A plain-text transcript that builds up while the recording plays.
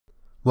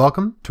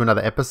Welcome to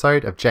another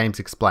episode of James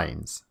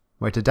Explains,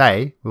 where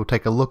today we'll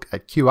take a look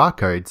at QR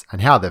codes and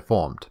how they're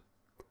formed.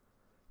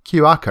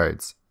 QR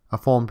codes are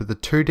formed with a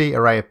 2D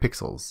array of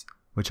pixels,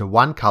 which are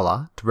one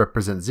colour to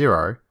represent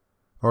 0,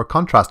 or a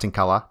contrasting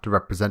colour to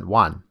represent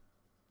 1.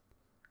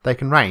 They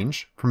can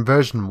range from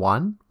version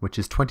 1, which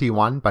is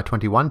 21 by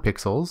 21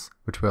 pixels,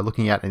 which we're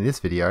looking at in this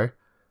video,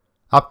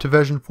 up to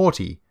version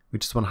 40,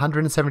 which is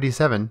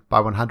 177 by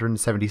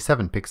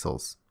 177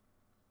 pixels.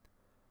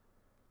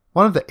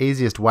 One of the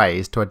easiest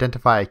ways to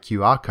identify a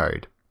QR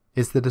code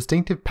is the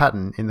distinctive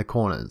pattern in the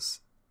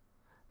corners.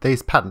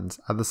 These patterns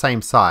are the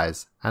same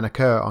size and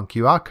occur on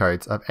QR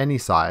codes of any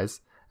size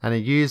and are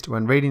used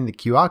when reading the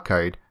QR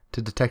code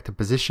to detect the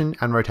position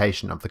and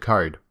rotation of the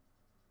code.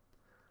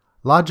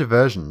 Larger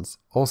versions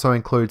also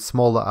include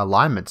smaller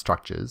alignment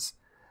structures,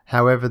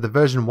 however the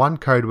version 1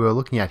 code we're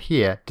looking at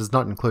here does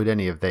not include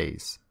any of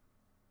these.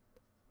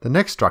 The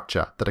next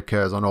structure that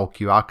occurs on all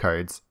QR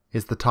codes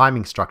is the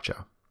timing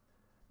structure.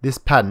 This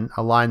pattern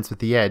aligns with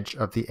the edge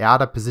of the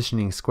outer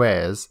positioning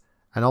squares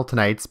and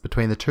alternates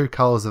between the two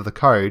colours of the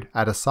code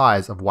at a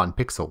size of 1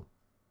 pixel.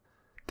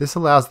 This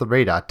allows the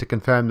reader to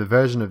confirm the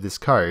version of this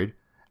code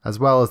as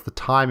well as the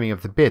timing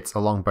of the bits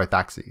along both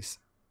axes.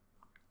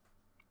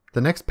 The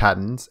next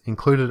patterns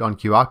included on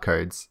QR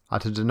codes are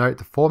to denote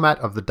the format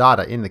of the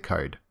data in the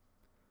code.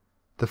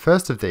 The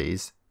first of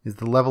these is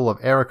the level of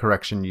error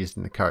correction used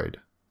in the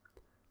code.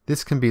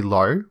 This can be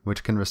low,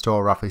 which can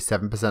restore roughly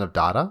 7% of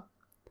data,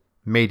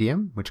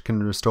 medium, which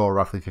can restore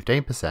roughly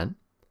 15%,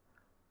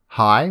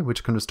 high,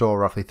 which can restore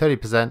roughly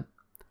 30%,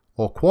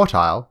 or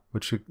quartile,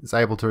 which is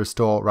able to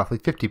restore roughly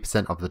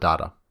 50% of the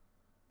data.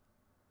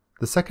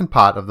 The second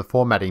part of the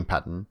formatting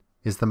pattern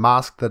is the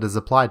mask that is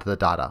applied to the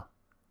data.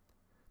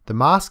 The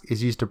mask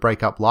is used to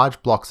break up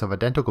large blocks of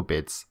identical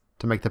bits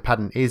to make the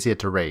pattern easier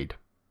to read.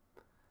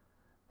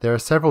 There are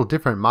several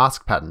different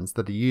mask patterns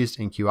that are used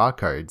in QR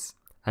codes,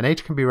 and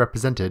each can be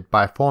represented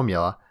by a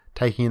formula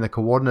taking in the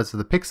coordinates of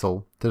the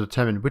pixel to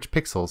determine which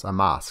pixels are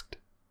masked.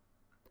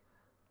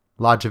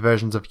 Larger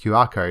versions of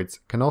QR codes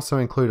can also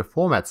include a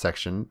format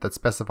section that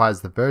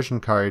specifies the version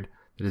code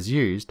that is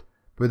used,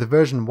 but with a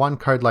version 1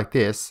 code like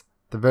this,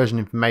 the version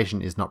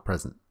information is not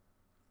present.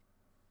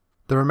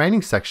 The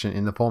remaining section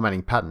in the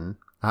formatting pattern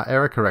are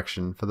error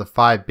correction for the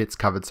 5 bits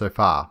covered so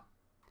far.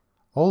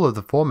 All of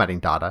the formatting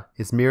data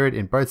is mirrored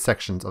in both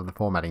sections of the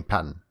formatting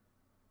pattern.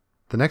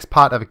 The next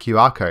part of a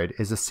QR code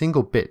is a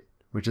single bit,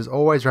 which is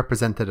always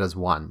represented as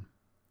 1.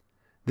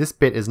 This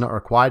bit is not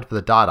required for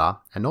the data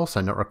and also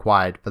not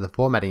required for the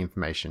formatting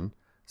information,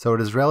 so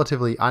it is a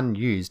relatively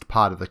unused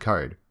part of the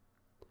code.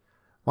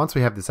 Once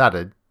we have this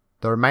added,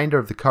 the remainder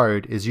of the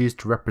code is used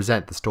to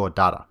represent the stored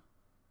data.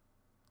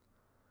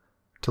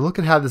 To look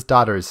at how this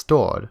data is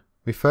stored,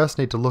 we first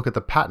need to look at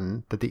the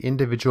pattern that the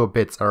individual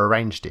bits are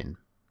arranged in.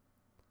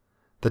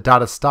 The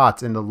data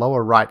starts in the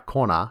lower right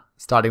corner,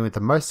 starting with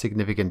the most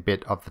significant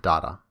bit of the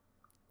data.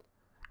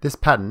 This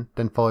pattern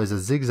then follows a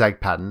zigzag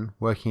pattern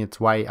working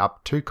its way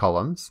up 2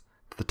 columns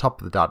to the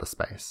top of the data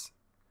space.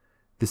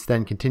 This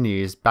then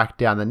continues back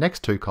down the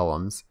next 2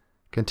 columns,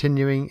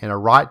 continuing in a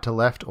right to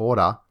left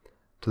order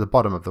to the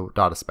bottom of the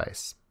data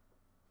space.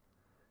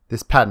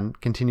 This pattern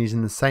continues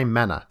in the same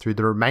manner through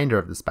the remainder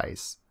of the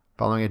space,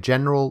 following a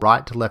general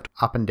right to left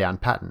up and down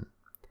pattern.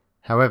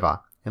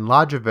 However, in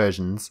larger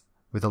versions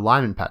with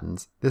alignment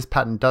patterns, this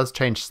pattern does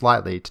change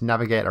slightly to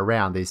navigate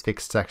around these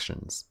fixed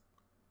sections.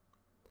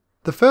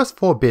 The first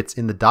 4 bits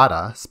in the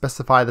data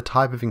specify the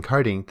type of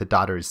encoding the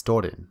data is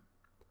stored in.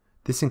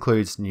 This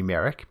includes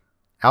numeric,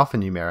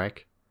 alphanumeric,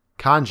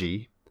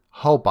 kanji,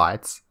 whole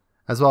bytes,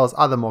 as well as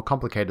other more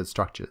complicated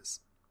structures.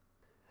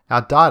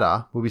 Our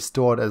data will be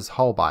stored as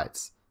whole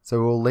bytes, so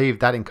we will leave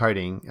that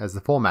encoding as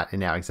the format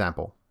in our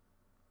example.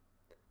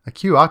 A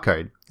QR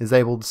code is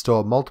able to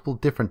store multiple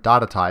different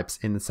data types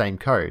in the same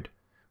code,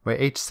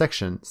 where each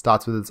section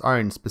starts with its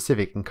own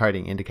specific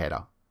encoding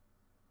indicator.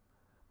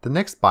 The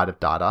next byte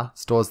of data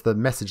stores the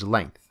message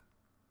length.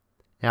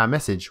 Our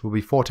message will be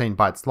 14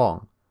 bytes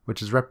long,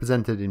 which is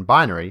represented in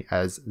binary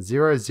as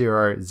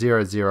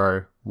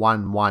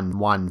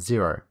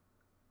 00001110.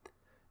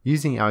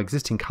 Using our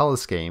existing color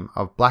scheme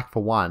of black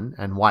for 1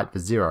 and white for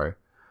 0,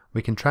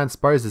 we can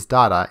transpose this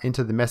data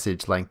into the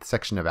message length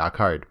section of our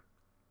code.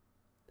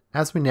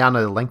 As we now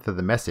know the length of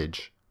the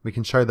message, we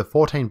can show the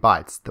 14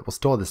 bytes that will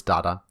store this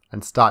data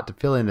and start to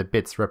fill in the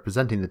bits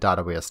representing the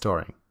data we are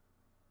storing.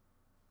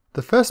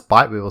 The first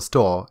byte we will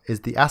store is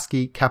the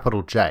ASCII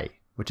capital J,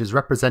 which is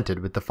represented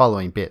with the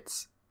following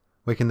bits.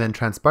 We can then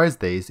transpose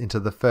these into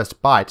the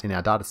first byte in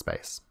our data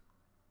space.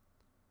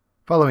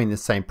 Following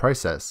this same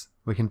process,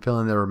 we can fill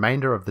in the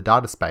remainder of the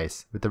data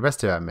space with the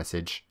rest of our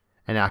message,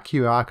 and our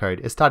QR code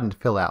is starting to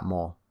fill out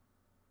more.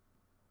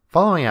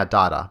 Following our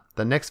data,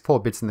 the next 4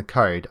 bits in the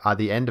code are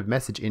the end of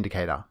message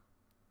indicator.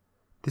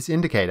 This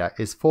indicator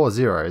is 4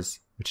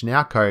 zeros, which in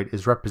our code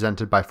is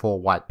represented by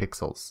 4 white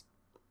pixels.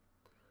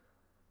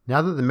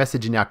 Now that the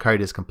message in our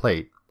code is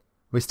complete,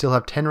 we still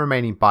have 10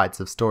 remaining bytes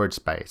of storage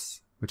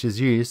space, which is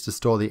used to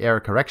store the error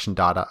correction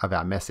data of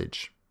our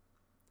message.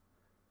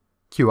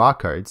 QR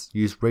codes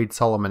use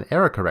Reed-Solomon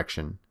error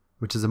correction,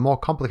 which is a more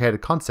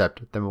complicated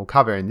concept than we'll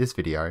cover in this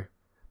video,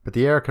 but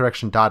the error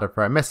correction data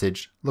for our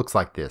message looks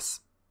like this.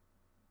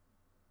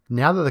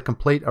 Now that the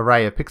complete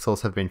array of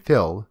pixels have been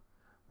filled,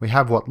 we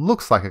have what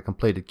looks like a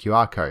completed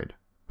QR code,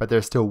 but there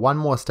is still one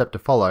more step to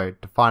follow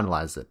to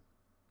finalize it.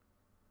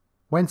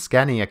 When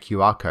scanning a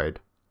QR code,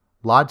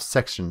 large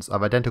sections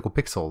of identical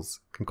pixels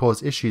can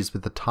cause issues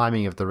with the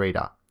timing of the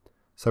reader,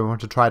 so we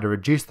want to try to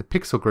reduce the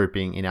pixel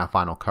grouping in our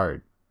final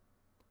code.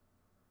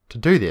 To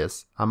do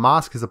this, a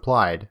mask is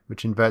applied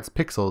which inverts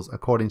pixels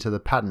according to the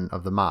pattern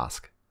of the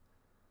mask.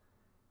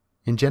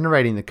 In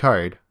generating the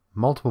code,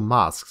 multiple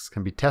masks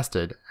can be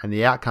tested and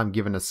the outcome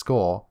given a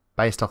score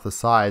based off the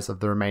size of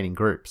the remaining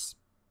groups.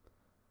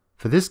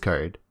 For this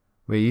code,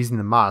 we are using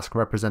the mask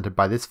represented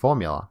by this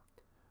formula,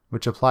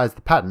 which applies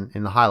the pattern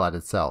in the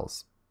highlighted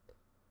cells.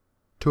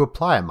 To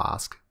apply a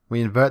mask,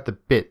 we invert the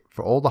bit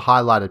for all the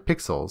highlighted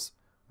pixels,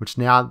 which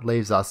now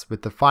leaves us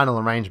with the final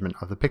arrangement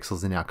of the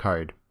pixels in our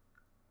code.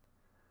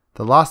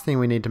 The last thing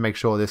we need to make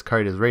sure this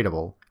code is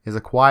readable is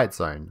a quiet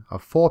zone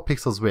of 4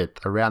 pixels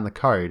width around the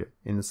code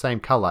in the same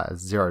color as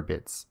 0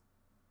 bits.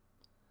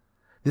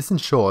 This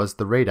ensures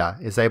the reader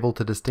is able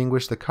to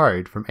distinguish the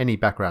code from any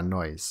background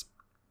noise.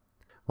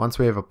 Once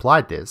we have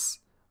applied this,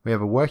 we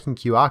have a working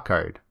QR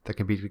code that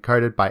can be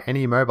decoded by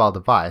any mobile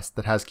device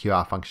that has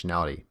QR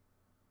functionality.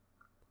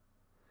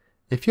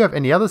 If you have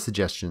any other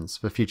suggestions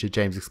for future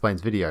James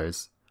Explains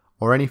videos,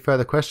 or any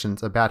further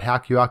questions about how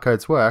QR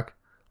codes work,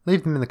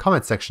 leave them in the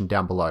comments section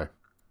down below.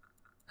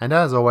 And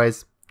as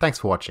always, thanks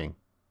for watching.